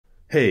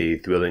Hey,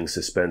 Thrilling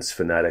Suspense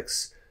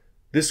fanatics.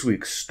 This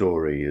week's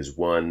story is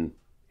one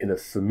in a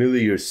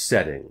familiar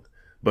setting,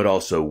 but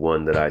also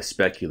one that I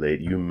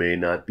speculate you may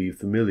not be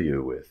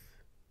familiar with.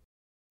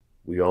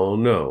 We all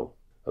know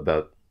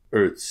about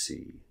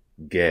Earthsea,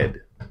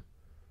 Ged,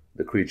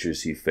 the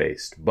creatures he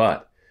faced,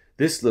 but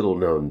this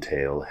little-known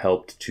tale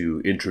helped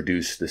to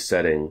introduce the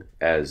setting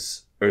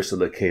as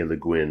Ursula K.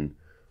 Leguin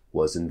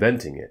was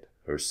inventing it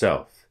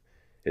herself.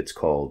 It's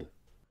called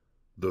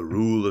The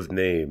Rule of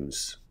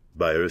Names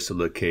by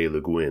Ursula K.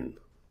 Leguin.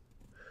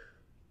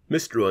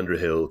 Mr.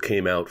 Underhill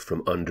came out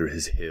from under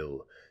his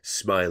hill,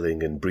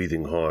 smiling and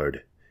breathing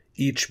hard.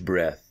 Each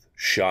breath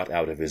shot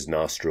out of his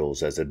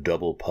nostrils as a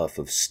double puff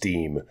of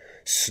steam,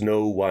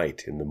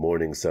 snow-white in the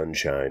morning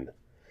sunshine.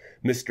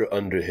 Mr.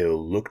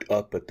 Underhill looked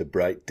up at the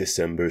bright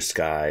December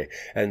sky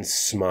and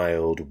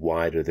smiled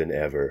wider than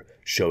ever,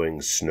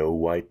 showing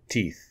snow-white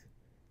teeth.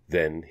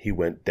 Then he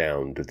went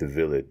down to the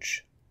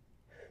village.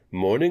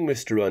 "Morning,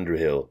 Mr.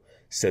 Underhill,"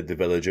 said the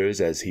villagers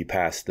as he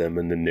passed them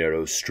in the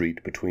narrow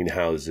street between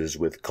houses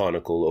with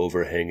conical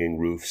overhanging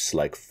roofs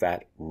like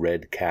fat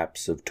red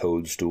caps of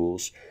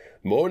toadstools.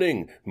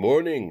 "Morning,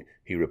 morning,"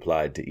 he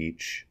replied to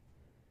each.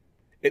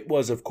 It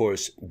was, of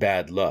course,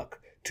 bad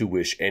luck to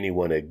wish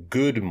anyone a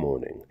good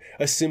morning.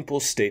 A simple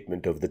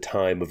statement of the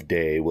time of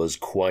day was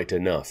quite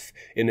enough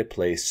in a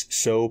place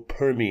so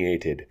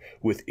permeated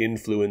with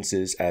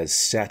influences as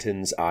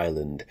Satin's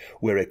Island,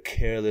 where a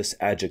careless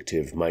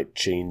adjective might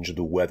change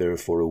the weather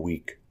for a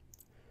week.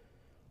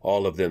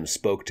 All of them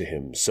spoke to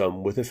him,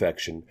 some with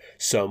affection,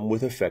 some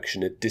with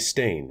affectionate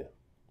disdain.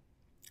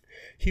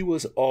 He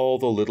was all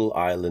the little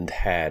island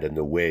had in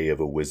the way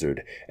of a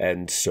wizard,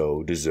 and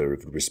so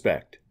deserved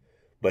respect.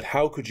 But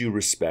how could you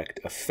respect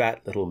a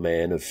fat little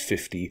man of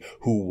 50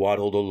 who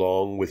waddled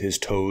along with his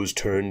toes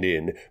turned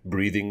in,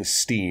 breathing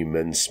steam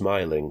and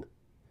smiling?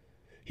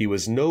 He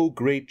was no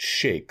great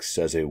shakes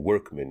as a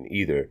workman,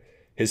 either.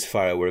 His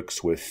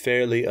fireworks were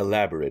fairly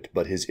elaborate,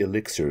 but his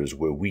elixirs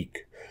were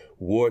weak.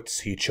 Warts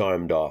he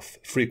charmed off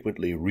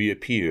frequently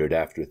reappeared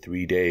after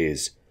 3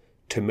 days.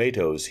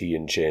 Tomatoes, he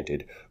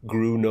enchanted,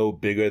 grew no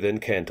bigger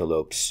than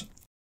cantaloupes.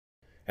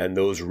 And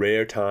those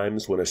rare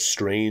times when a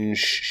strange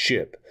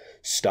ship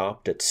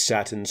stopped at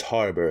Satin's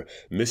harbor,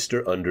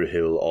 Mr.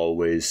 Underhill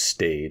always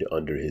stayed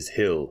under his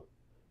hill.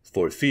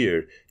 For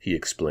fear, he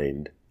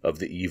explained, of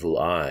the evil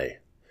eye.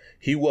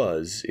 He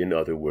was, in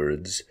other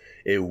words,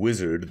 a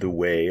wizard the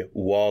way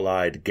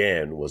Wall-Eyed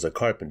Gan was a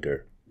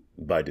carpenter,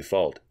 by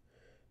default.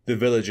 The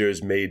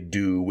villagers made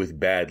do with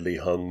badly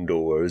hung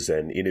doors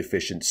and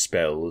inefficient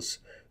spells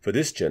for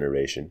this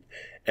generation,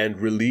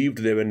 and relieved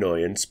their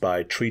annoyance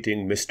by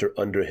treating Mr.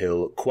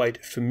 Underhill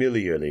quite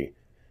familiarly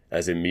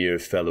as a mere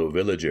fellow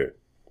villager.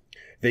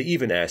 They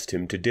even asked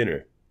him to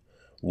dinner.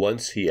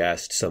 Once he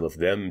asked some of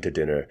them to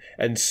dinner,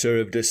 and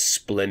served a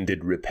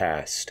splendid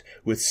repast,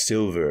 with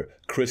silver,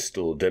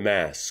 crystal,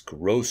 damask,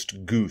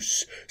 roast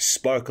goose,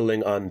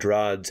 sparkling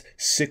Andrade's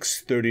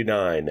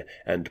 639,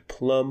 and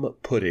plum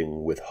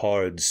pudding with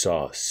hard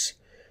sauce.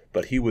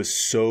 But he was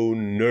so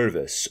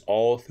nervous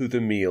all through the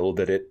meal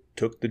that it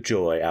took the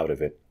joy out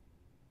of it.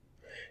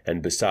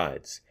 And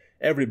besides,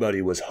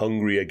 everybody was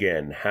hungry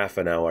again half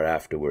an hour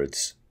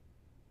afterwards.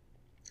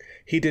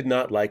 He did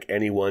not like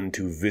anyone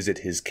to visit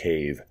his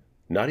cave,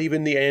 not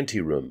even the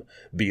anteroom,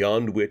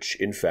 beyond which,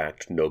 in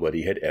fact,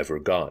 nobody had ever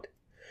got.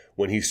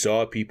 When he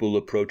saw people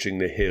approaching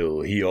the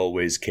hill, he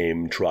always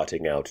came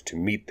trotting out to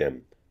meet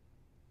them.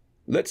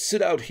 "Let's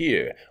sit out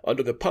here,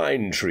 under the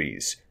pine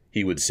trees,"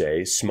 he would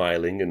say,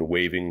 smiling and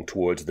waving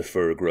towards the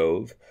fir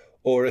grove.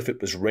 Or if it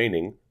was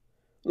raining,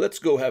 "Let's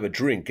go have a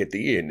drink at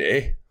the inn,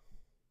 eh?"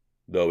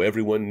 Though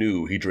everyone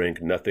knew he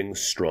drank nothing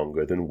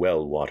stronger than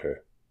well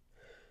water.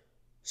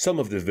 Some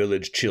of the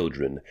village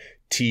children,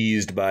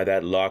 teased by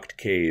that locked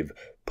cave,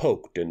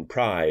 poked and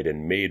pried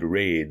and made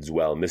raids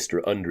while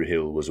Mr.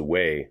 Underhill was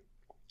away.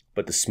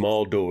 But the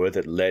small door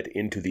that led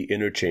into the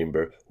inner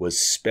chamber was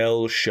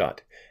spell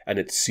shut, and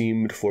it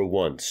seemed for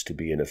once to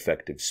be an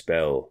effective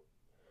spell.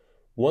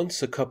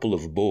 Once a couple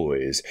of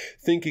boys,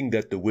 thinking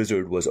that the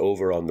wizard was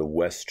over on the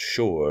west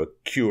shore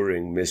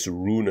curing Miss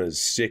Runa's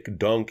sick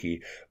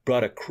donkey,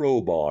 brought a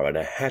crowbar and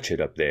a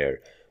hatchet up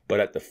there. But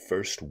at the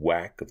first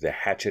whack of the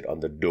hatchet on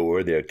the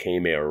door there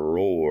came a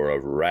roar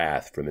of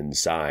wrath from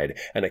inside,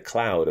 and a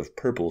cloud of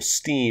purple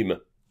steam.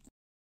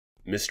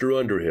 Mr.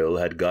 Underhill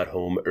had got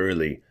home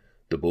early.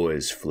 The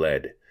boys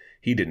fled.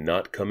 He did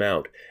not come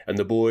out, and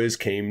the boys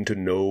came to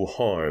no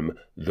harm,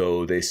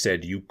 though they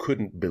said you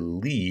couldn't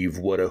believe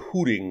what a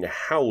hooting,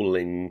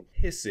 howling,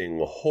 hissing,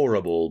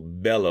 horrible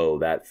bellow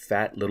that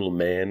fat little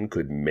man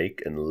could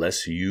make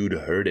unless you'd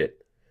heard it.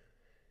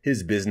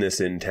 His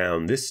business in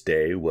town this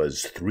day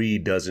was 3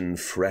 dozen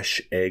fresh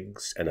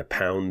eggs and a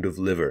pound of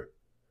liver.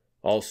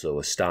 Also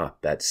a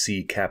stop at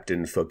Sea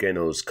Captain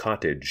Fogeno's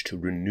cottage to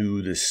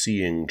renew the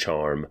seeing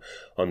charm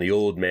on the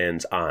old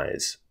man's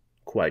eyes.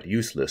 Quite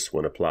useless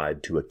when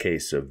applied to a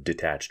case of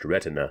detached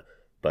retina,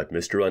 but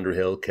Mr.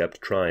 Underhill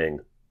kept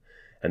trying.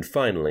 And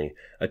finally,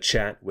 a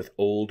chat with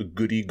old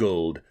Goody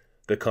Gold,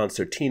 the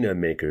concertina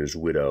maker's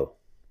widow.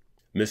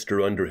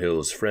 Mr.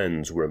 Underhill's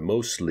friends were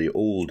mostly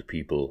old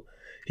people.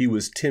 He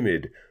was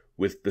timid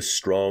with the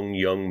strong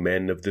young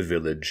men of the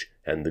village,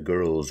 and the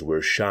girls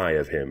were shy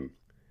of him.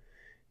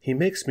 "He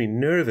makes me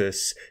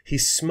nervous. He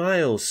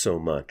smiles so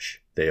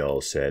much," they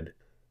all said,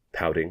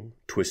 pouting,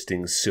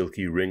 twisting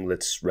silky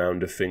ringlets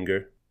round a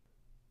finger.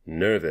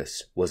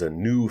 Nervous was a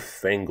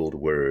new-fangled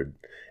word,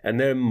 and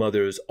their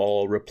mothers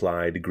all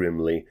replied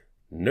grimly,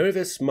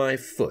 "Nervous my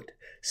foot.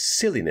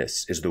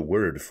 Silliness is the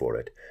word for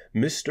it.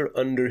 Mr.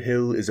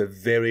 Underhill is a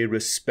very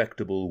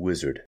respectable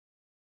wizard."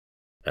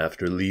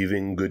 After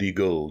leaving Goody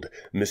Gold,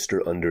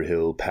 Mr.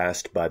 Underhill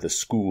passed by the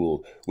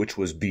school, which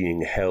was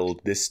being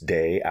held this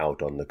day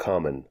out on the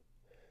common.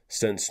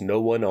 Since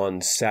no one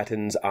on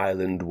Satin's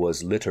Island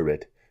was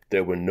literate,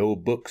 there were no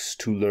books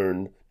to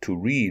learn to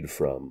read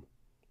from,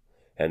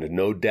 and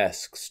no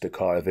desks to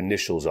carve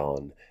initials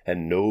on,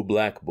 and no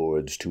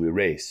blackboards to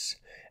erase,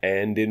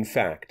 and, in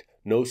fact,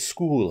 no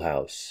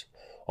schoolhouse.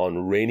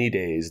 On rainy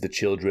days the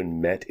children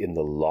met in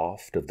the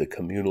loft of the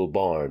communal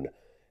barn,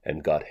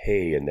 and got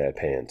hay in their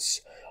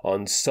pants.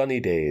 On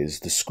sunny days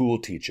the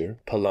school-teacher,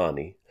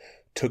 Polani,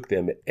 took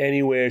them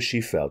anywhere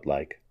she felt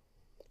like.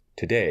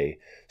 Today,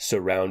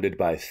 surrounded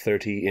by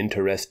 30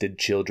 interested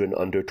children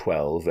under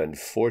 12 and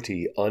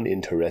 40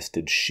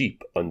 uninterested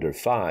sheep under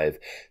 5,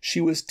 she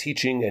was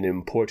teaching an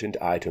important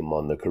item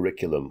on the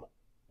curriculum,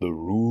 the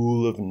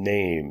rule of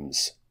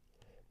names.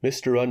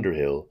 Mr.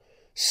 Underhill,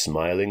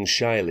 smiling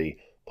shyly,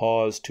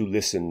 paused to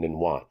listen and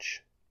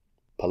watch.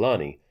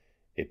 Polani,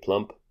 a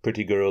plump,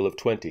 pretty girl of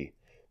 20,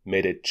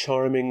 made a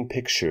charming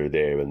picture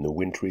there in the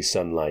wintry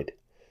sunlight.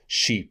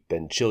 Sheep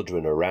and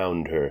children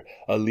around her,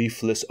 a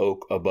leafless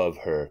oak above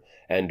her,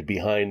 and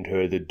behind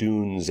her the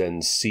dunes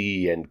and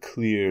sea and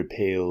clear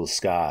pale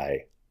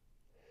sky.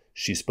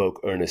 She spoke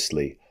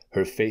earnestly,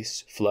 her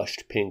face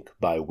flushed pink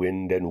by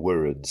wind and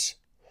words.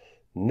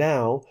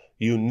 "Now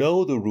you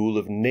know the rule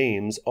of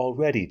names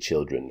already,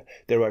 children.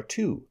 There are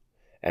 2,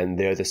 and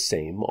they're the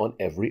same on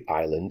every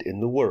island in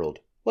the world.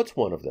 What's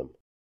one of them?"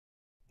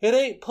 "It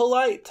ain't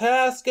polite to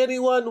ask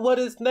anyone what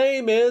his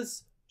name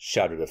is,"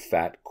 shouted a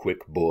fat,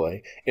 quick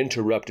boy,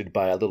 interrupted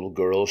by a little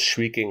girl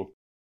shrieking,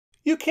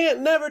 "You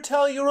can't never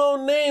tell your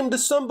own name to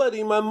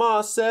somebody, my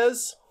ma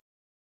says."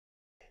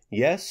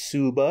 "Yes,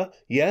 Suba,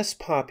 yes,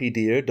 Poppy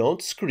dear,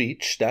 don't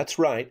screech, that's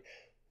right.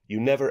 You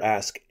never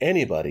ask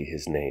anybody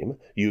his name.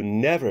 You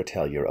never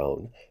tell your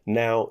own.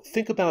 Now,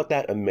 think about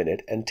that a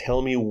minute and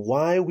tell me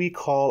why we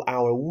call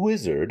our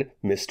wizard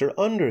Mr.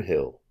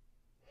 Underhill."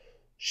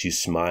 She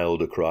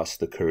smiled across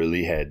the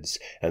curly heads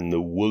and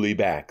the woolly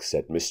backs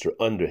at Mr.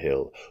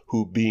 Underhill,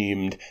 who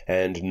beamed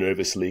and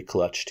nervously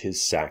clutched his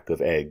sack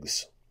of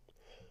eggs.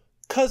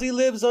 "'Cause he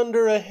lives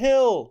under a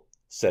hill,"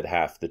 said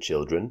half the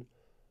children.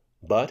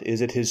 "But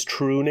is it his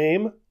true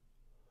name?"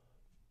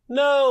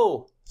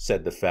 "No,"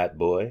 said the fat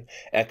boy,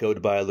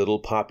 echoed by a little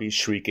Poppy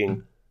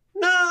shrieking,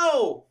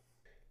 "No!"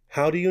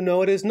 "How do you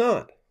know it is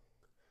not?"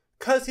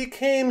 "'Cause he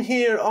came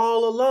here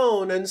all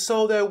alone, and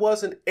so there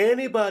wasn't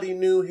anybody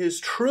knew his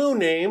true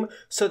name,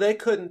 so they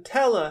couldn't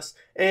tell us,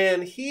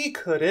 and he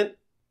couldn't."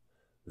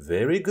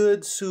 "Very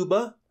good,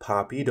 Suba.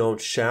 Poppy,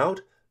 don't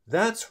shout.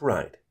 That's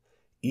right.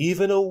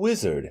 Even a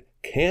wizard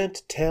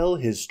can't tell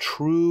his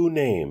true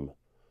name.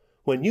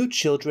 When you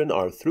children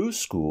are through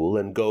school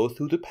and go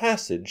through the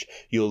passage,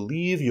 you'll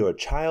leave your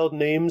child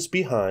names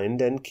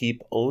behind and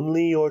keep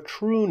only your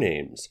true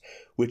names,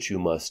 which you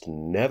must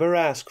never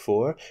ask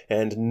for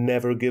and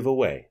never give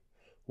away.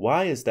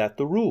 Why is that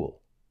the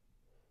rule?"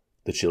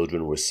 The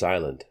children were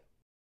silent.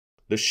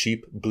 The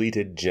sheep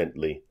bleated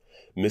gently.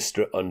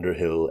 Mr.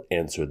 Underhill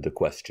answered the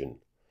question.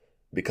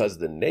 "Because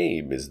the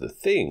name is the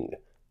thing,"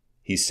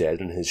 he said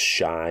in his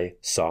shy,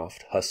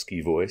 soft,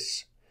 husky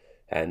voice.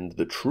 "And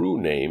the true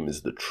name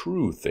is the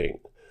true thing.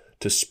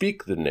 To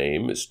speak the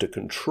name is to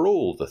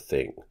control the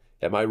thing.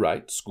 Am I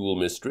right,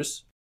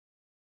 schoolmistress?"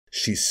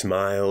 She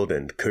smiled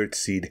and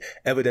curtsied,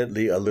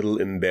 evidently a little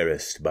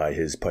embarrassed by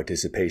his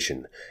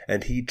participation,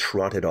 and he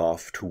trotted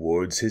off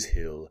towards his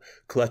hill,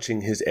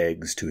 clutching his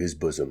eggs to his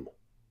bosom.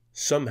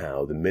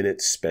 Somehow the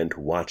minutes spent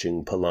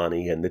watching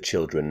Polani and the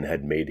children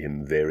had made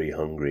him very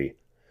hungry.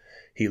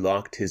 He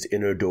locked his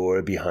inner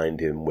door behind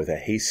him with a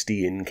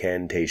hasty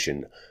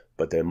incantation,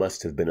 but there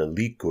must have been a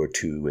leak or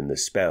two in the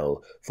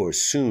spell, for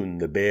soon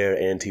the bare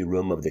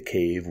ante-room of the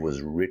cave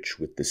was rich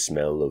with the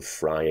smell of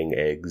frying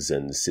eggs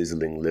and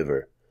sizzling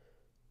liver.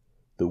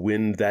 The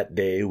wind that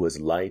day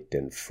was light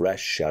and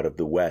fresh out of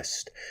the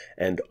west,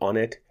 and on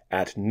it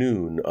at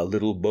noon a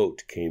little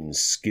boat came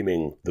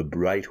skimming the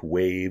bright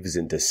waves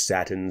into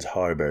Satin's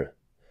harbor.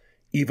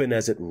 Even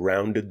as it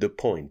rounded the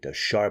point, a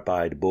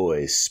sharp-eyed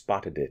boy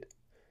spotted it,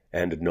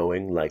 and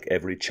knowing, like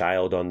every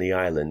child on the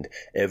island,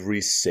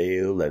 every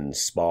sail and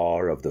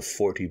spar of the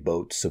 40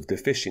 boats of the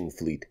fishing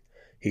fleet,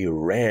 he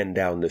ran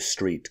down the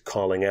street,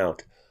 calling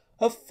out,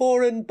 "A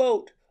foreign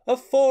boat! A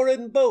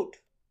foreign boat!"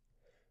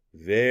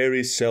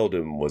 Very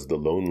seldom was the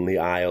lonely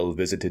isle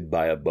visited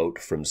by a boat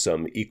from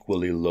some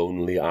equally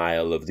lonely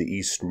isle of the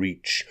East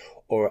Reach,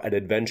 or an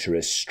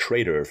adventurous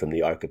trader from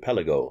the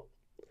archipelago.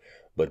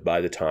 but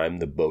by the time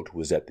the boat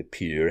was at the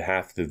pier,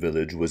 half the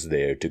village was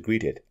there to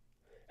greet it,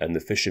 and the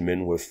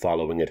fishermen were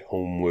following it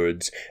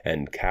homewards,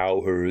 and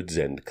cowherds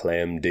and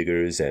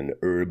clam-diggers and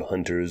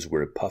herb-hunters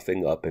were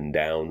puffing up and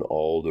down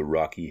all the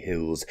rocky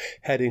hills,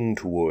 heading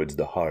towards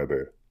the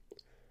harbor.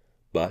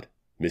 But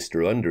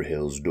Mr.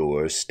 Underhill's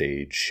door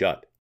stayed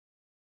shut.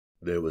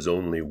 There was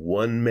only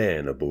one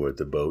man aboard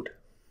the boat.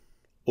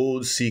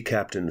 Old Sea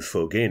Captain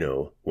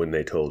Fogano, when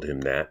they told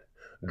him that,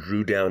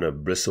 drew down a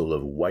bristle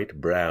of white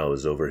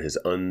brows over his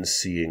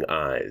unseeing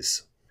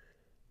eyes.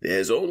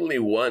 "There's only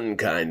one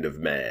kind of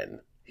man,"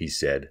 he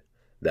said,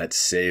 "that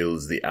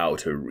sails the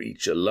outer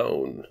reach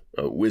alone,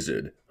 a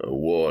wizard, a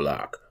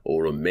warlock,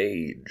 or a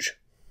mage."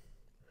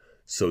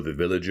 So the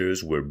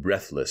villagers were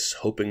breathless,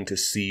 hoping to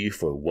see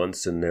for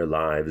once in their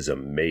lives a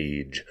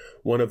mage,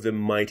 one of the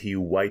mighty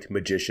white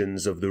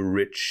magicians of the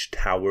rich,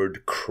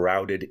 towered,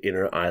 crowded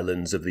inner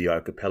islands of the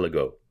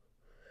archipelago.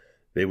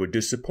 They were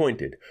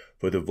disappointed,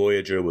 for the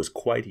voyager was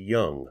quite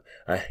young,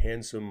 a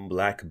handsome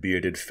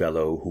black-bearded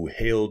fellow who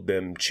hailed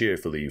them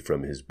cheerfully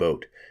from his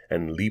boat,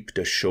 and leaped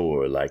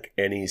ashore like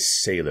any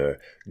sailor,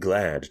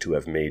 glad to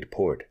have made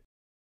port.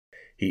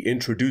 He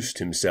introduced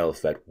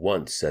himself at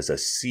once as a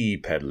sea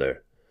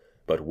peddler,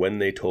 but when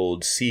they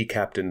told Sea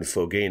Captain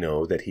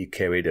Fogano that he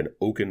carried an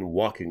oaken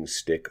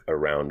walking-stick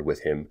around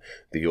with him,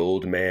 the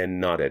old man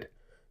nodded.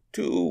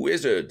 "2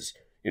 wizards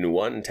in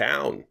one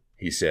town,"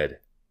 he said.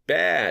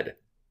 "Bad."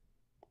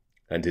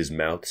 And his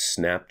mouth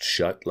snapped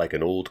shut like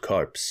an old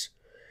carp's.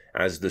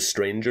 As the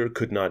stranger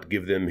could not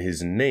give them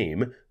his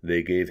name,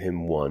 they gave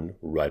him one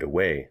right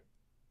away.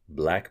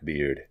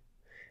 Blackbeard.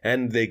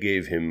 And they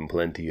gave him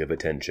plenty of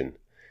attention.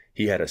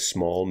 He had a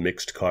small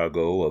mixed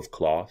cargo of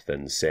cloth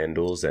and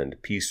sandals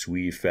and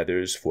peace-weave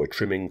feathers for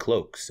trimming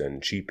cloaks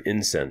and cheap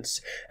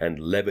incense, and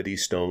levity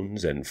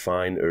stones and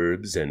fine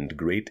herbs and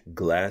great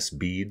glass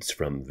beads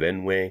from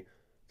Venway,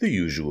 the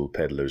usual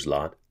peddler's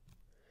lot.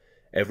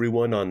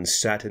 Everyone on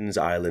Satin's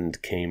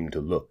Island came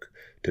to look,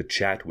 to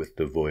chat with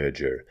the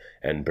voyager,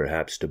 and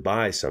perhaps to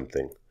buy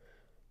something.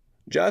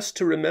 "Just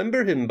to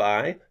remember him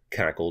by,"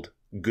 cackled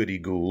Goody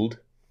Gould,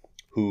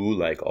 who,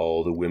 like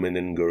all the women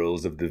and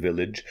girls of the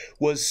village,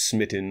 was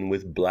smitten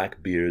with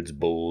Blackbeard's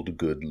bold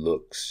good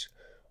looks.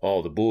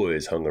 All the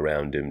boys hung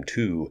around him,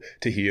 too,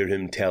 to hear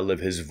him tell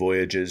of his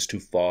voyages to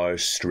far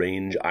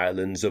strange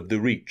islands of the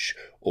Reach,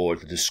 or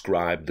to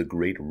describe the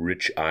great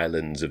rich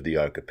islands of the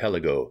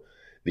archipelago,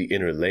 the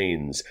inner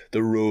lanes, the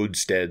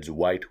roadsteads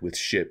white with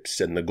ships,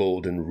 and the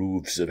golden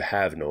roofs of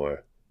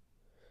Havnor.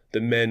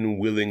 The men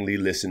willingly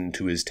listened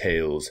to his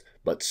tales,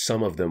 but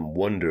some of them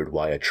wondered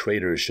why a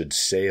trader should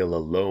sail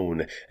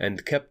alone,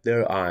 and kept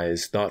their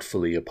eyes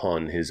thoughtfully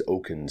upon his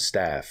oaken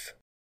staff.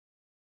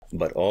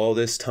 But all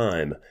this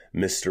time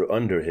Mr.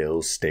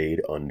 Underhill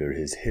stayed under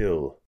his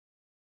hill.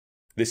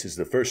 "This is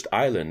the first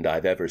island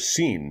I've ever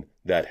seen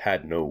that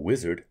had no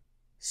wizard,"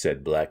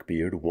 said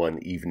Blackbeard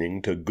one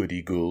evening to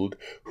Goody Gould,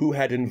 who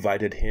had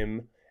invited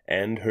him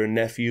and her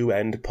nephew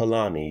and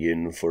Polani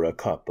in for a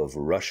cup of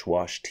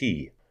rush-wash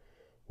tea.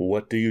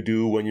 "What do you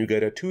do when you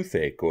get a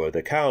toothache or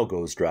the cow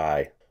goes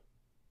dry?"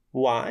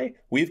 "Why,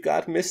 we've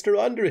got Mr.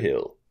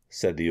 Underhill,"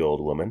 said the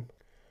old woman.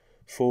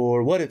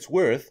 "For what it's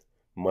worth,"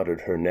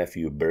 muttered her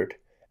nephew Bert,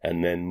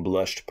 and then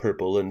blushed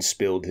purple and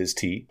spilled his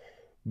tea.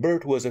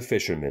 Bert was a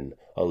fisherman,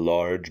 a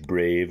large,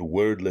 brave,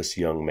 wordless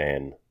young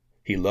man.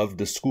 He loved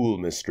the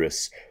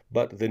schoolmistress,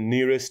 but the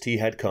nearest he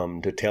had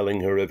come to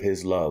telling her of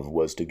his love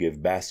was to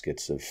give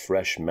baskets of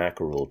fresh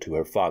mackerel to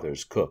her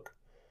father's cook.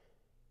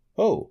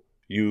 "Oh,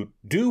 you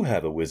do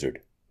have a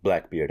wizard?"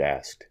 Blackbeard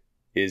asked.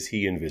 "Is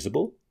he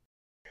invisible?"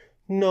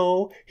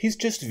 "No, he's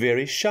just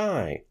very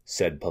shy,"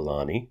 said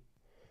Polani.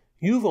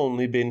 "You've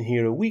only been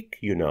here a week,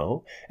 you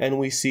know, and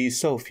we see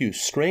so few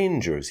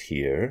strangers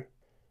here."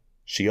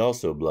 She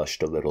also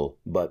blushed a little,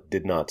 but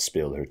did not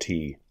spill her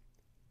tea.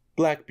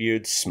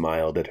 Blackbeard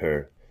smiled at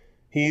her.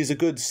 "He's a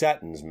good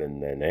satinsman,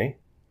 then, eh?"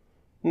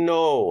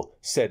 "No,"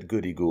 said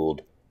Goody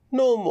Gould.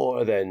 "No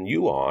more than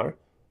you are.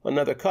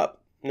 Another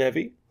cup,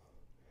 Nevy?"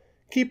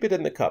 "Keep it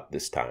in the cup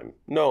this time.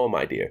 No,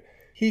 my dear.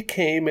 He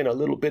came in a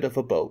little bit of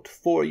a boat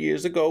 4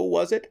 years ago,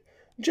 was it?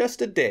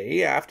 Just a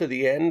day after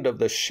the end of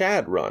the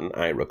shad run,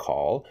 I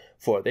recall,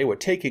 for they were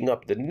taking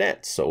up the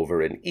nets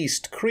over in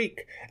East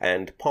Creek,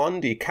 and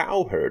Pondy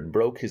Cowherd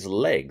broke his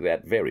leg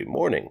that very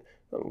morning.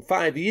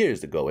 5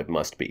 years ago it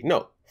must be.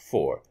 No,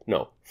 4.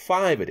 No,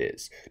 5 it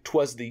is.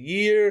 'Twas the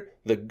year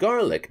the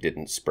garlic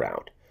didn't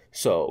sprout.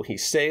 So he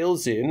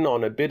sails in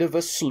on a bit of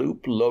a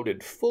sloop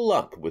loaded full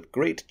up with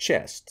great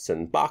chests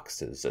and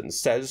boxes, and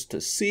says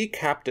to Sea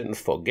Captain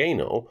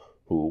Fogano,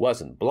 who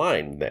wasn't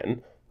blind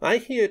then, 'I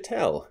hear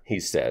tell,' he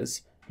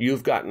says,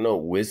 'you've got no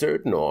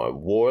wizard nor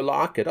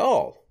warlock at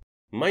all.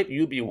 Might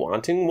you be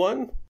wanting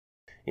one?'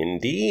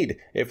 'Indeed,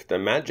 if the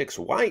magic's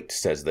white,'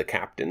 says the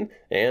captain,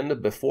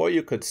 and before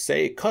you could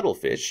say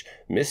cuttlefish,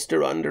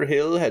 Mr.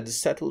 Underhill had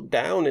settled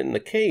down in the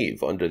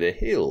cave under the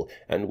hill,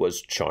 and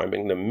was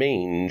charming the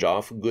mange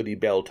off Goody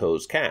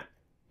Belto's cat,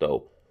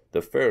 though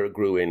the fur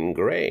grew in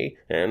gray,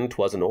 and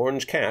 'twas an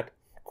orange cat.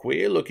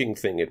 Queer-looking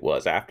thing it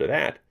was after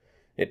that.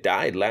 It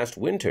died last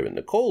winter in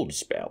the cold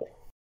spell.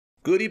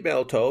 Goody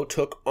Belto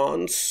took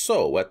on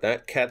so at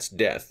that cat's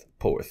death,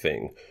 poor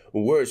thing,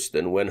 worse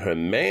than when her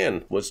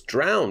man was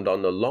drowned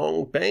on the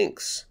long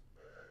banks.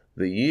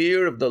 The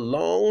year of the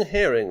long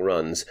herring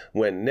runs,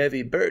 when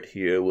Nevy Bert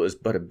here was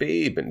but a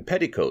babe in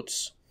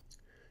petticoats."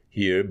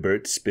 Here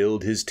Bert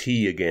spilled his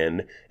tea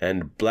again,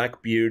 and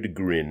Blackbeard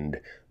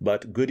grinned,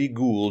 but Goody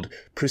Gould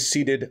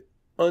proceeded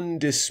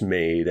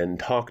undismayed and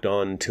talked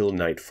on till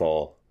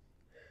nightfall.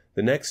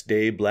 The next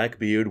day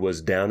Blackbeard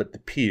was down at the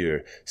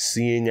pier,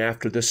 seeing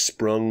after the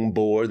sprung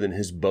board in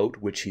his boat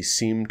which he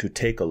seemed to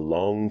take a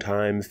long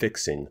time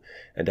fixing,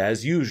 and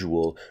as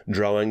usual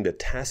drawing the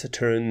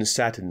taciturn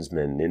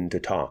satinsman in to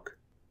talk.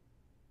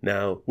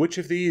 "Now, which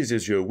of these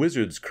is your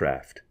wizard's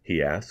craft?"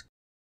 he asked.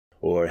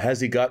 "Or has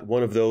he got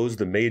one of those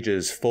the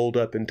mages fold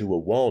up into a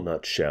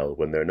walnut shell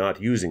when they're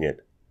not using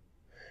it?"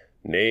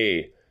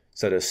 "Nay,"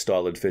 said a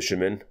stolid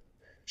fisherman,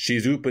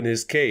 "she's oop in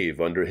his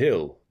cave under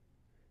hill."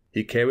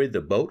 "He carried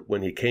the boat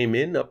when he came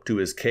in up to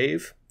his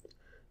cave?"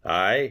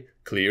 "Aye,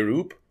 clear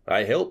oop,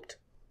 I helped.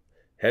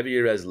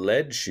 Heavier as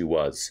lead she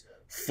was,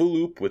 full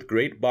oop with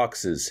great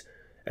boxes,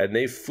 and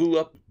they full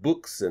up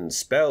books and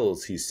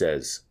spells, he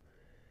says.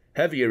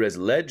 Heavier as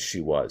lead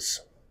she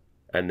was."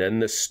 And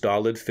then the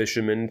stolid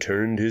fisherman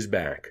turned his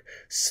back,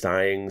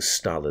 sighing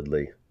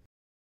stolidly.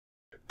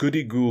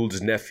 Goody Gould's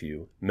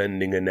nephew,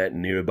 mending a net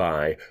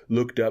nearby,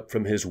 looked up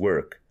from his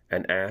work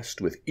and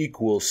asked with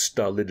equal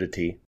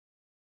stolidity,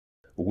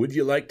 "Would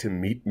you like to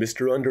meet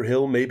Mr.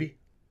 Underhill, maybe?"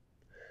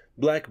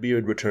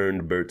 Blackbeard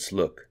returned Bert's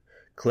look.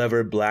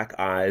 Clever black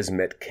eyes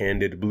met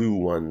candid blue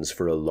ones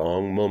for a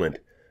long moment.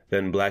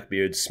 Then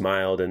Blackbeard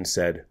smiled and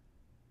said,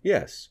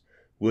 "Yes.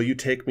 Will you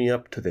take me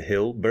up to the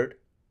hill, Bert?"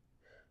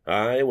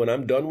 "Aye, when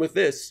I'm done with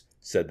this,"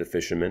 said the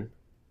fisherman.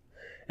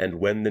 And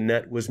when the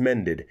net was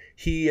mended,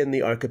 he and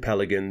the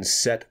archipelagans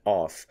set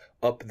off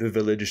up the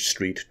village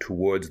street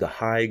towards the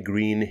high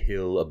green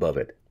hill above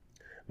it.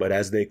 But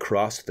as they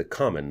crossed the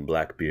common,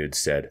 Blackbeard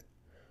said,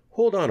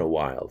 "Hold on a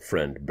while,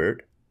 friend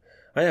Bert.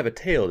 I have a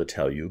tale to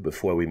tell you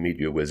before we meet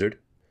your wizard."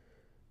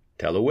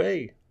 "Tell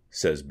away,"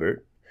 says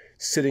Bert,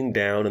 sitting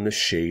down in the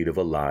shade of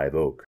a live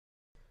oak.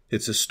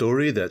 "It's a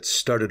story that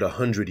started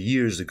 100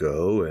 years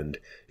ago and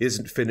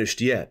isn't finished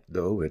yet,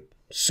 though it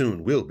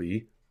soon will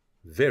be,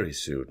 very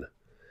soon.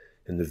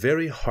 In the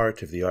very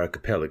heart of the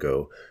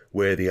archipelago,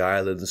 where the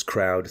islands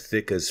crowd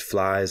thick as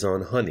flies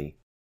on honey,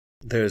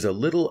 there's a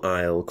little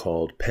isle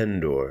called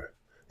Pendor.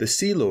 The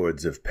sea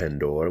lords of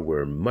Pendor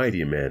were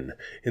mighty men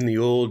in the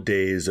old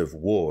days of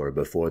war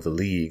before the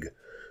League.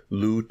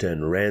 Loot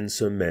and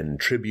ransom and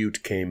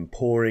tribute came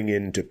pouring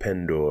into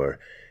Pendor,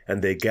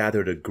 and they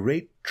gathered a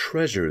great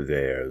treasure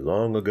there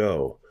long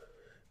ago.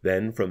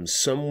 Then from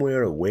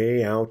somewhere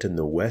away out in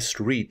the West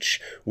Reach,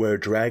 where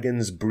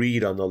dragons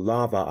breed on the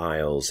lava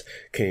isles,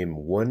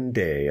 came one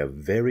day a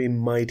very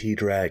mighty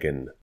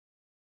dragon.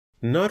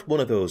 Not one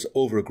of those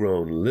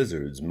overgrown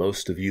lizards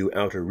most of you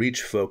outer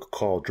reach folk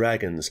call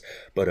dragons,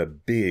 but a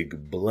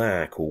big,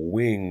 black,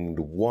 winged,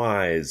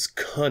 wise,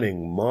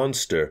 cunning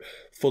monster,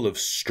 full of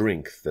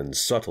strength and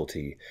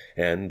subtlety,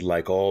 and,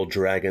 like all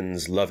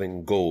dragons,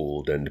 loving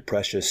gold and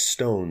precious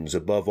stones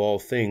above all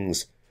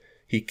things.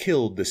 He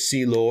killed the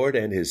Sea Lord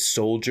and his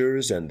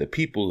soldiers, and the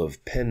people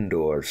of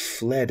Pendor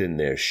fled in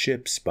their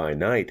ships by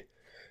night.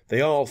 They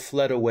all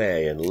fled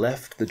away and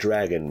left the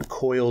dragon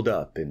coiled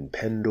up in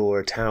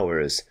Pendor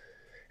towers.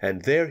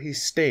 And there he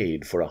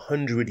stayed for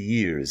 100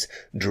 years,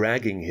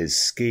 dragging his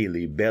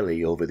scaly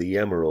belly over the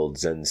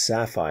emeralds and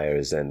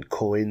sapphires and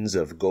coins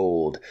of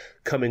gold,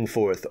 coming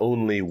forth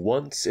only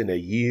once in a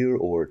year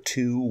or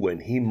two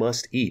when he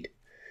must eat.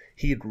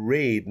 He'd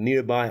raid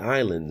nearby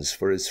islands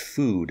for his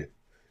food.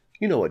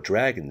 You know what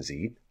dragons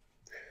eat.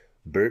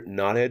 Bert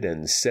nodded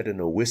and said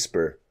in a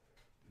whisper,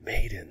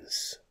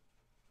 "Maidens."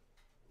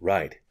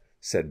 "Right,"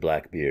 said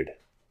Blackbeard.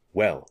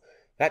 "Well,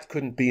 that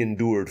couldn't be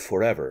endured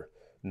forever,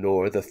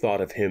 nor the thought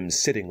of him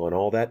sitting on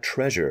all that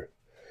treasure.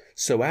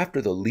 So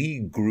after the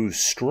League grew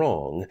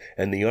strong,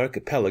 and the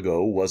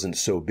archipelago wasn't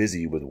so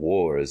busy with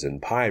wars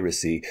and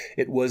piracy,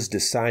 it was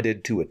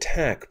decided to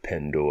attack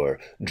Pendor,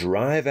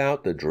 drive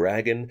out the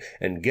dragon,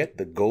 and get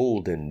the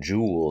gold and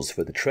jewels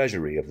for the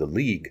treasury of the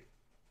League.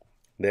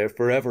 They're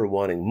forever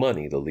wanting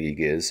money, the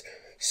League is,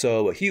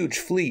 so a huge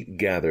fleet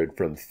gathered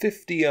from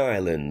 50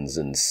 islands,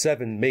 and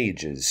 7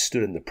 mages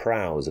stood in the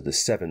prows of the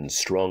 7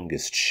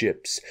 strongest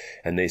ships,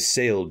 and they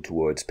sailed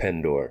towards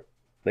Pendor.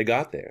 They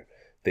got there.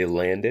 They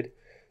landed.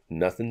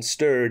 Nothing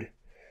stirred.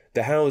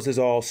 The houses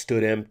all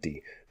stood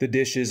empty, the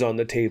dishes on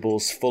the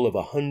tables full of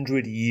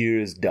 100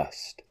 years'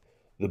 dust.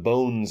 The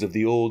bones of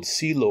the old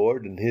Sea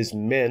Lord and his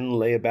men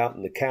lay about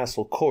in the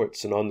castle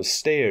courts and on the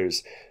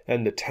stairs,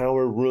 and the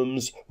tower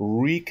rooms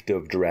reeked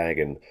of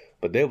dragon,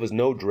 but there was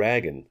no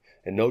dragon,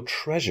 and no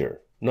treasure,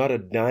 not a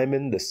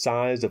diamond the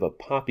size of a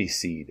poppy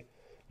seed,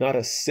 not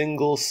a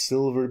single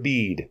silver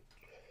bead.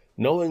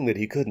 Knowing that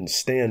he couldn't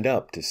stand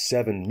up to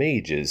 7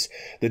 mages,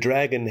 the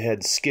dragon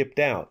had skipped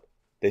out.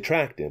 They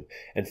tracked him,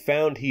 and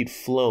found he'd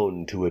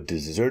flown to a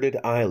deserted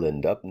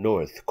island up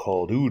north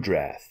called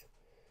Udrath.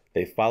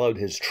 They followed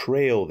his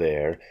trail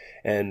there,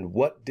 and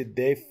what did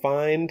they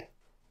find?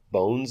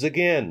 Bones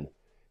again.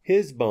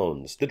 His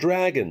bones, the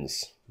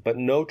dragon's, but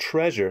no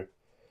treasure.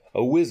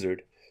 A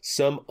wizard,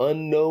 some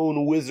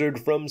unknown wizard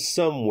from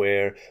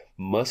somewhere,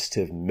 must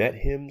have met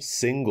him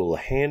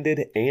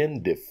single-handed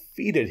and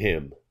defeated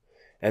him,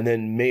 and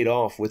then made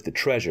off with the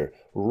treasure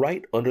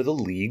right under the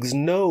League's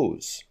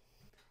nose.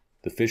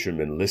 The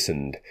fisherman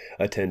listened,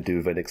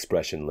 attentive and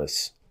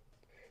expressionless.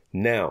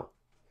 Now,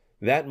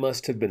 that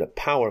must have been a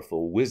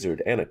powerful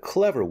wizard and a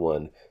clever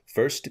one,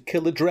 first to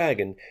kill a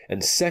dragon,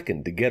 and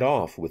second to get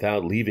off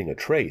without leaving a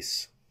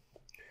trace.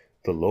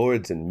 The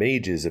lords and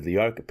mages of the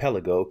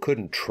archipelago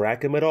couldn't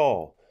track him at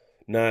all,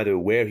 neither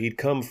where he'd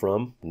come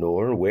from,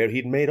 nor where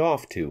he'd made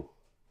off to.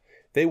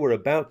 They were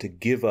about to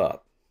give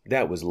up.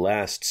 That was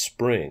last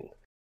spring.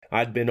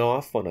 I'd been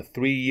off on a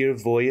 3-year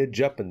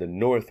voyage up in the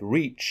North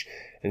Reach,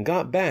 and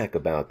got back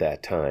about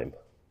that time.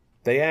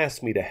 They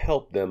asked me to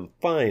help them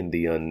find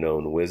the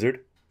unknown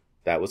wizard.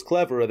 That was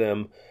clever of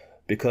them,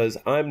 because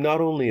I'm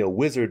not only a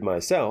wizard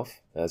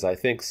myself, as I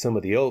think some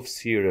of the oafs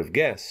here have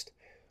guessed,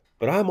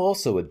 but I'm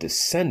also a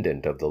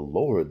descendant of the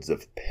lords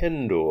of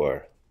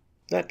Pendor.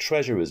 That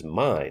treasure is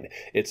mine.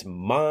 It's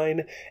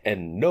mine,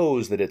 and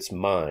knows that it's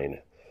mine.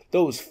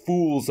 Those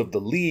fools of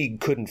the League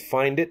couldn't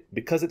find it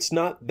because it's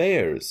not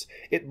theirs.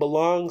 It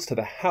belongs to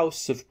the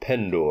House of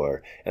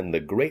Pendor, and the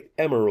great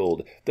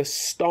emerald, the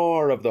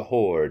star of the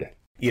horde.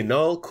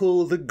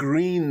 Inalkul the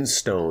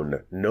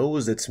Greenstone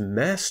knows its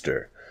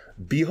master.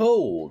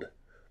 Behold!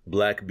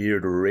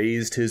 Blackbeard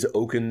raised his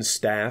oaken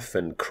staff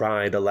and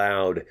cried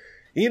aloud,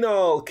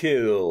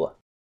 Inalkil!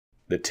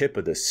 The tip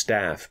of the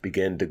staff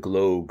began to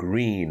glow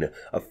green,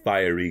 a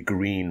fiery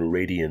green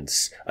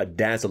radiance, a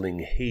dazzling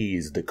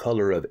haze the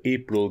color of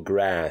April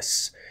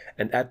grass,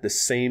 and at the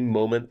same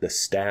moment the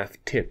staff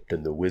tipped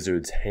in the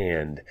wizard's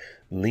hand,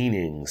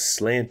 leaning,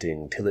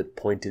 slanting, till it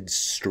pointed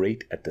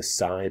straight at the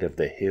side of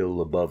the hill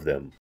above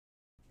them.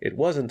 It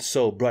wasn't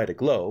so bright a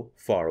glow,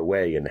 far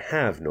away in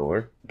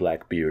Havnor,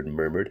 Blackbeard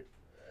murmured.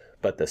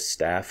 But the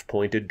staff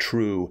pointed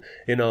true.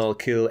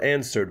 Inalkil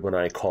answered when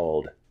I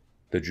called.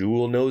 The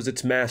jewel knows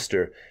its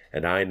master,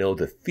 and I know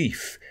the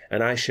thief,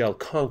 and I shall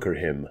conquer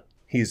him.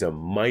 He's a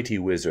mighty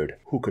wizard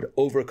who could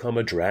overcome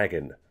a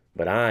dragon,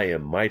 but I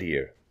am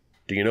mightier.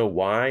 Do you know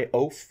why,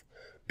 oaf?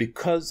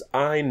 Because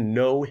I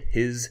know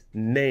his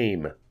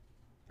name.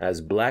 As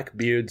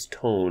Blackbeard's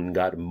tone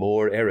got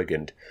more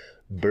arrogant,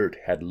 Bert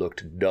had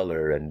looked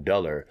duller and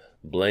duller,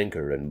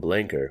 blanker and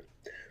blanker.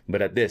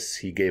 But at this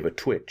he gave a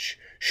twitch,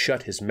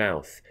 shut his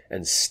mouth,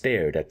 and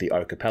stared at the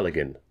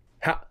archipelagan.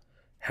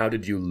 How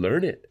did you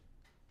learn it?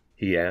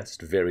 He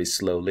asked very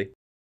slowly.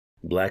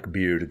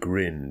 Blackbeard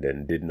grinned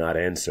and did not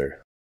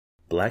answer.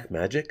 Black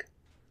magic?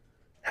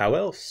 How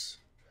else?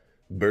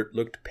 Bert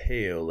looked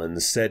pale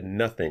and said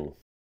nothing.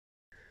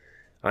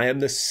 I am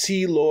the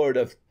Sea Lord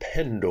of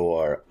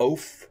Pendor,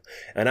 oaf,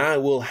 and I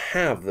will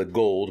have the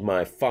gold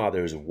my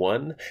fathers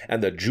won,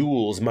 and the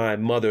jewels my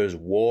mothers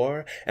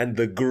wore, and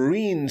the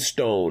green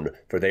stone,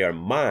 for they are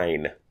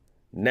mine.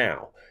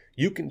 Now,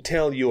 you can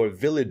tell your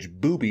village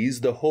boobies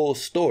the whole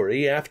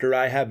story after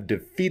I have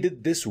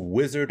defeated this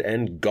wizard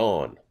and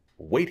gone.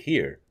 Wait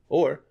here,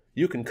 or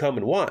you can come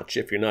and watch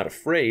if you're not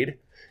afraid.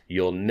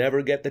 You'll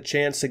never get the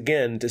chance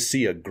again to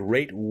see a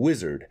great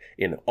wizard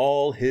in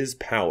all his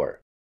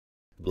power.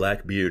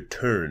 Blackbeard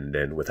turned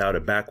and, without a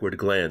backward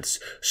glance,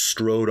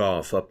 strode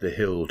off up the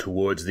hill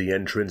towards the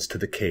entrance to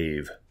the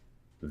cave.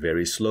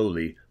 Very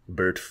slowly,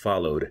 Bert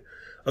followed.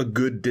 A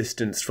good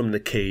distance from the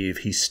cave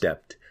he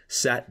stepped,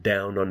 sat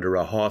down under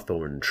a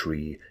hawthorn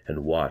tree,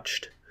 and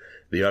watched.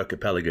 The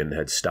archipelagan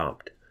had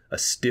stopped, a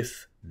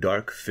stiff,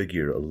 dark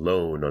figure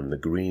alone on the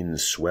green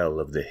swell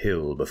of the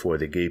hill before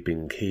the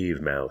gaping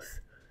cave mouth.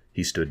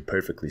 He stood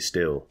perfectly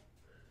still.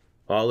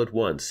 All at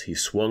once he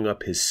swung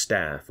up his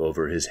staff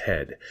over his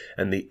head,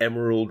 and the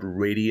emerald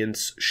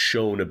radiance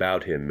shone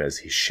about him as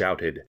he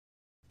shouted,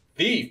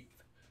 Thief!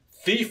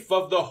 Thief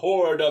of the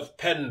horde of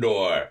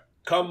Pendor!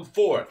 Come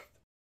forth!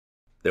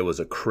 There was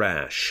a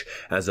crash,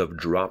 as of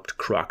dropped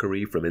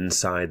crockery from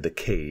inside the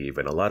cave,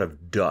 and a lot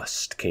of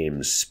dust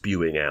came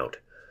spewing out.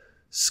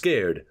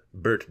 Scared,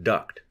 Bert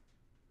ducked.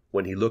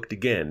 When he looked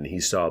again,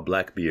 he saw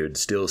Blackbeard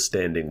still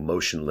standing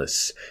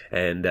motionless,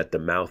 and at the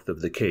mouth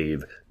of the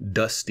cave,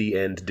 dusty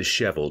and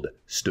disheveled,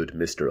 stood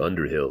Mr.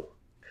 Underhill.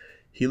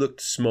 He looked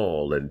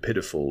small and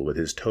pitiful, with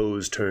his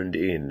toes turned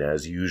in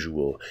as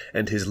usual,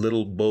 and his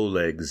little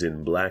bow-legs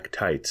in black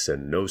tights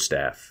and no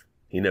staff.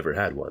 He never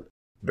had one,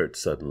 Bert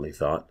suddenly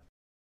thought.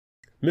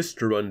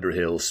 Mr.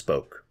 Underhill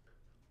spoke.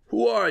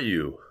 "Who are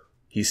you?"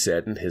 he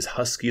said in his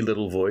husky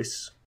little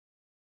voice.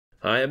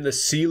 "I am the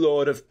Sea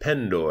Lord of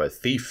Pendor,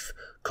 thief,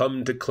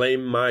 come to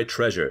claim my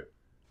treasure."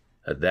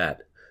 At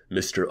that,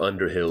 Mr.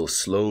 Underhill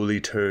slowly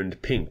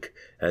turned pink,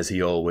 as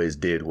he always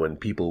did when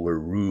people were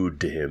rude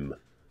to him.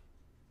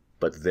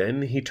 But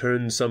then he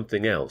turned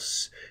something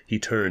else. He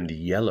turned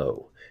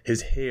yellow.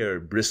 His hair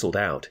bristled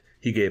out.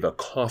 He gave a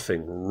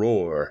coughing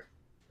roar,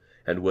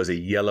 and was a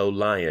yellow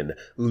lion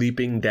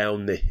leaping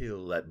down the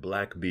hill at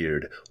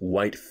Blackbeard,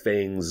 white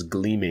fangs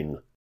gleaming.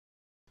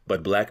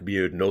 But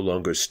Blackbeard no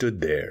longer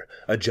stood there.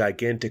 A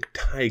gigantic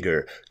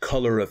tiger,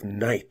 color of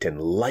night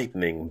and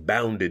lightning,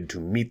 bounded to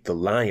meet the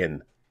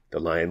lion. The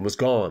lion was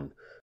gone.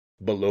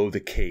 Below the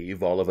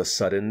cave, all of a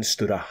sudden,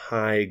 stood a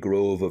high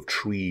grove of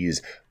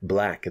trees,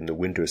 black in the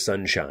winter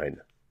sunshine.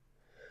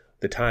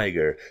 The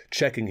tiger,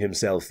 checking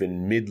himself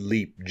in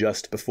mid-leap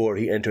just before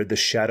he entered the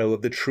shadow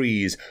of the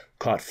trees,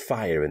 caught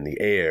fire in the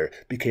air,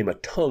 became a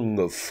tongue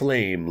of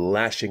flame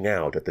lashing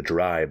out at the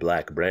dry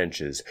black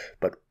branches.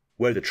 But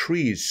where the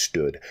trees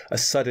stood, a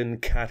sudden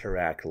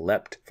cataract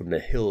leapt from the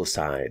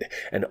hillside,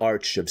 an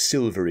arch of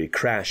silvery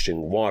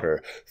crashing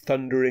water,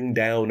 thundering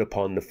down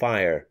upon the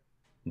fire.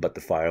 But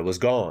the fire was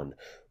gone.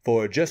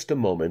 For just a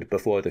moment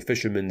before the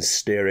fisherman's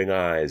staring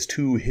eyes,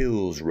 two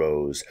hills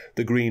rose,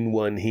 the green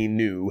one he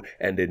knew,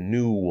 and a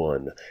new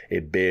one, a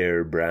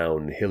bare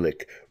brown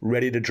hillock,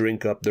 ready to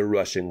drink up the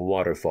rushing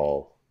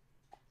waterfall.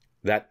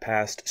 That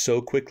passed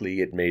so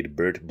quickly it made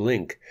Bert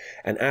blink,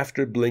 and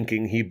after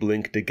blinking he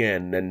blinked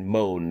again and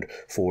moaned,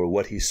 for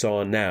what he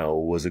saw now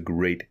was a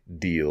great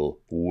deal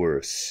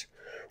worse.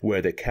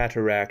 Where the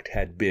cataract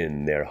had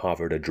been there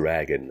hovered a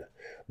dragon.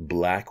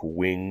 Black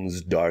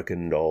wings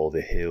darkened all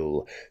the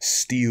hill,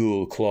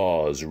 steel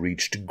claws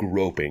reached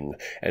groping,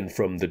 and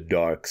from the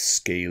dark,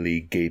 scaly,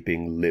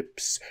 gaping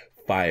lips,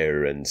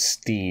 fire and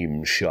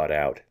steam shot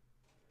out.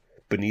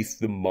 Beneath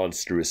the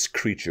monstrous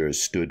creature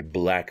stood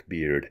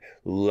Blackbeard,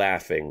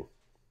 laughing.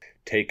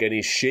 "Take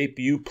any shape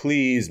you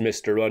please,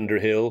 Mr.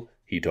 Underhill,"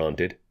 he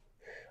taunted.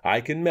 "I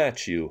can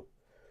match you,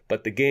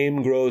 but the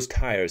game grows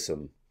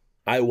tiresome.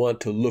 I want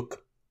to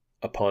look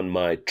upon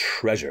my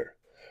treasure,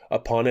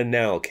 upon a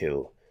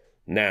Nalkill.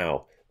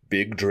 Now,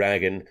 big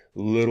dragon,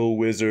 little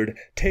wizard,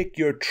 take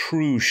your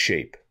true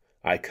shape.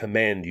 I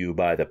command you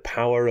by the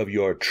power of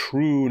your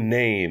true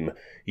name,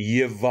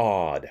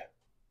 Yvod."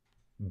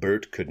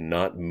 Bert could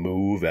not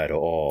move at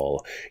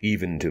all,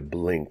 even to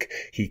blink.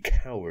 He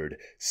cowered,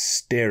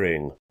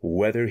 staring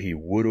whether he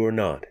would or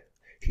not.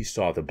 He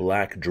saw the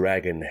black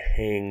dragon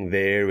hang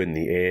there in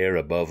the air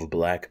above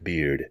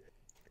Blackbeard.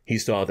 He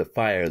saw the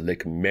fire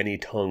lick many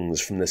tongues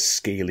from the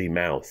scaly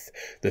mouth,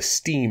 the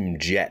steam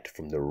jet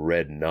from the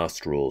red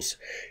nostrils.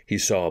 He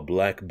saw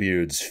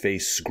Blackbeard's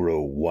face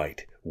grow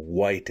white,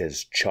 white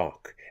as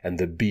chalk, and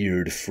the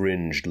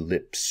beard-fringed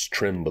lips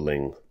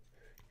trembling.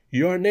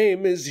 "Your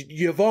name is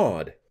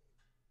Yvod."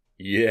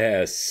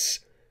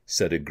 "Yes,"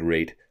 said a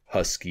great,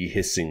 husky,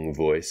 hissing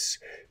voice.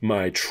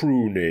 "My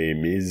true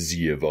name is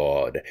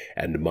Yvod,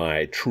 and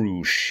my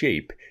true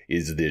shape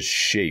is this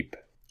shape."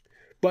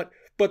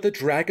 But the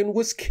dragon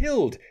was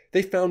killed.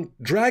 They found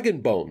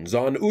dragon bones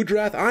on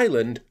Udrath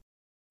Island."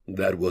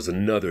 "That was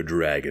another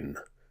dragon,"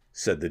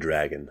 said the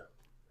dragon,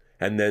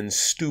 and then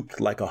stooped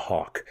like a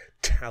hawk,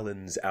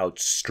 talons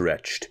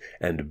outstretched,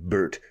 and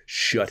Bert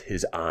shut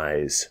his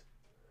eyes.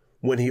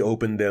 When he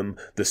opened them,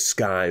 the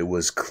sky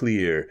was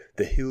clear,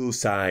 the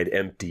hillside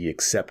empty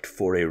except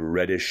for a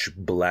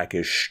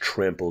reddish-blackish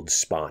trampled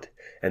spot,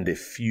 and a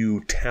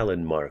few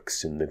talon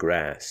marks in the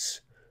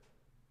grass.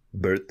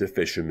 Bert the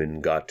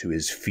fisherman got to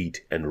his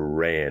feet and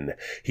ran.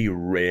 He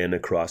ran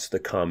across the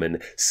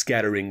common,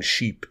 scattering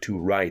sheep to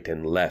right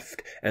and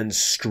left, and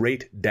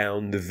straight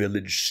down the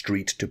village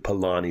street to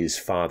Polani's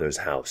father's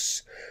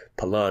house.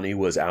 Polani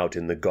was out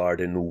in the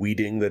garden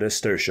weeding the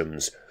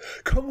nasturtiums.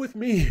 "Come with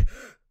me,"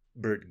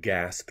 Bert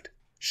gasped.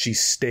 She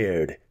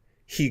stared.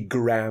 He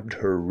grabbed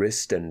her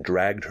wrist and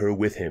dragged her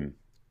with him.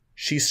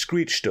 She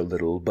screeched a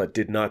little, but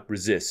did not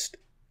resist.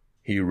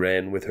 He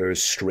ran with her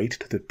straight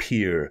to the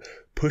pier,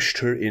 pushed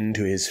her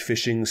into his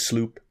fishing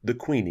sloop, the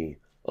Queenie,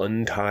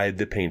 untied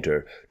the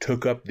painter,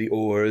 took up the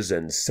oars,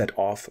 and set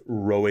off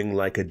rowing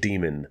like a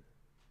demon.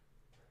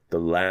 The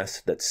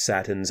last that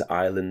Satin's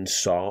Island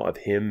saw of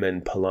him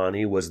and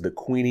Polani was the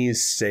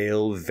Queenie's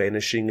sail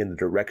vanishing in the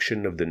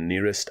direction of the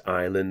nearest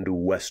island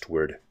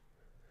westward.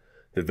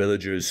 The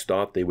villagers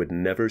thought they would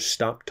never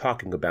stop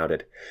talking about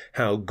it,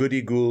 how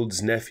Goody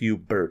Gould's nephew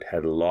Bert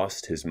had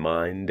lost his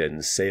mind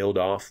and sailed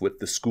off with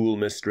the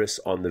schoolmistress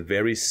on the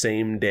very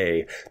same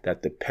day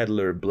that the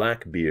peddler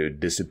Blackbeard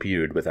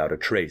disappeared without a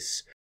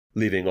trace,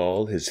 leaving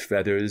all his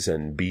feathers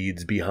and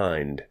beads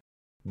behind.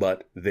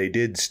 But they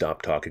did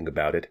stop talking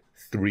about it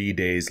 3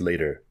 days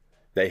later.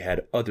 They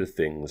had other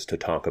things to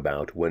talk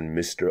about when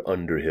Mr.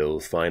 Underhill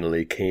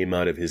finally came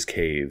out of his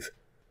cave.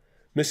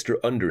 Mr.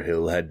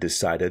 Underhill had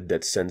decided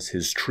that since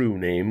his true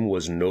name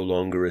was no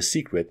longer a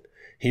secret,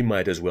 he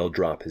might as well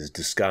drop his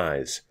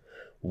disguise.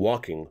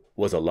 Walking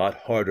was a lot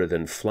harder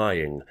than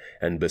flying,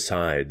 and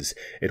besides,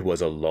 it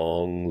was a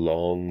long,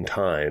 long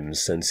time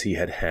since he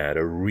had had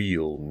a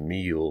real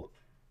meal.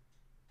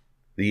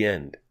 The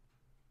end.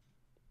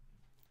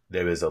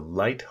 There is a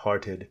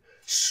light-hearted,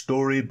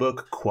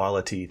 storybook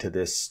quality to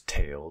this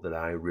tale that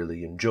I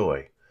really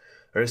enjoy.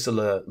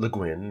 Ursula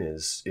Leguin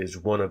is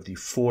one of the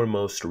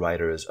foremost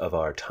writers of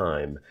our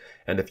time,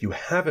 and if you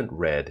haven't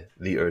read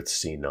the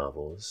Earthsea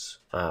novels,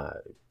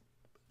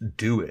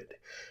 do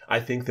it. I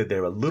think that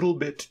they're a little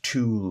bit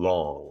too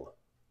long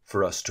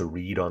for us to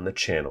read on the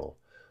channel,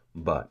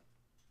 but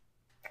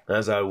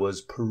as I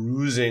was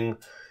perusing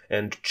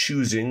and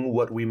choosing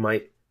what we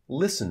might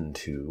listen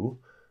to,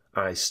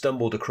 I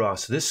stumbled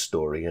across this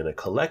story in a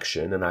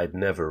collection and I'd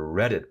never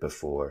read it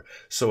before,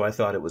 so I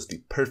thought it was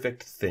the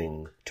perfect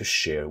thing to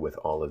share with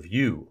all of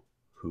you,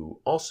 who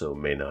also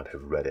may not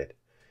have read it.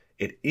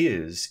 It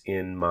is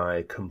in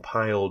my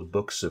compiled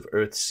Books of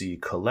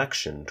Earthsea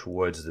collection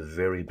towards the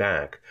very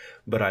back,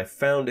 but I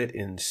found it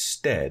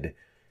instead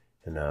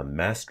in a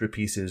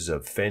Masterpieces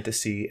of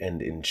Fantasy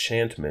and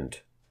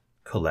Enchantment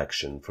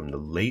collection from the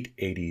late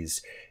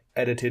 80s,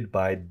 edited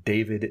by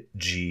David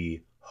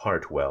G.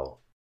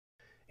 Hartwell.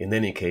 In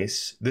any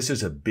case, this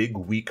is a big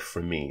week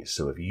for me,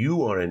 so if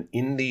you are in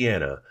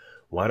Indiana,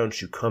 why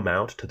don't you come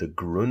out to the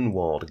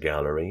Grunwald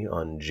Gallery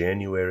on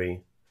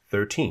January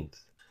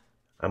 13th?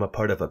 I'm a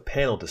part of a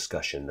panel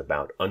discussion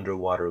about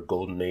underwater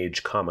Golden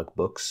Age comic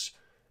books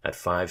at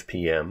 5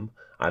 p.m.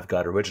 I've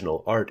got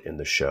original art in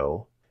the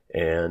show,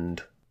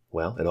 and,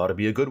 well, it ought to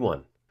be a good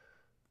one.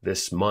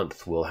 This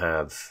month will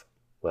have,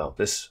 well,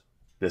 this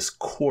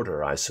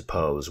quarter, I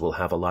suppose, will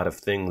have a lot of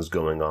things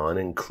going on,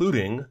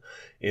 including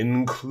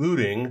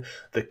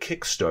the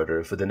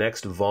Kickstarter for the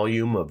next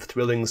volume of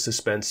Thrilling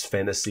Suspense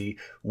Fantasy,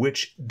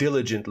 which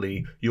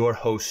diligently your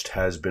host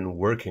has been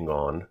working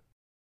on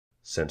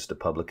since the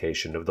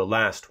publication of the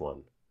last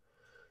one.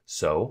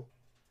 So,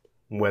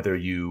 whether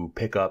you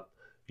pick up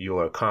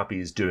your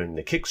copies during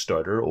the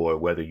Kickstarter or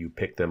whether you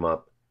pick them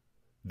up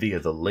via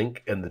the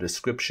link in the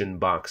description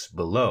box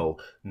below,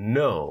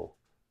 know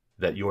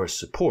that your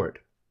support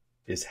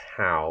is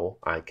how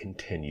I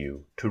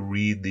continue to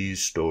read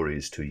these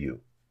stories to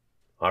you.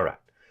 All right.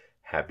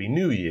 Happy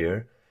New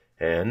Year,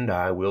 and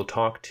I will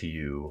talk to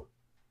you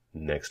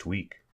next week.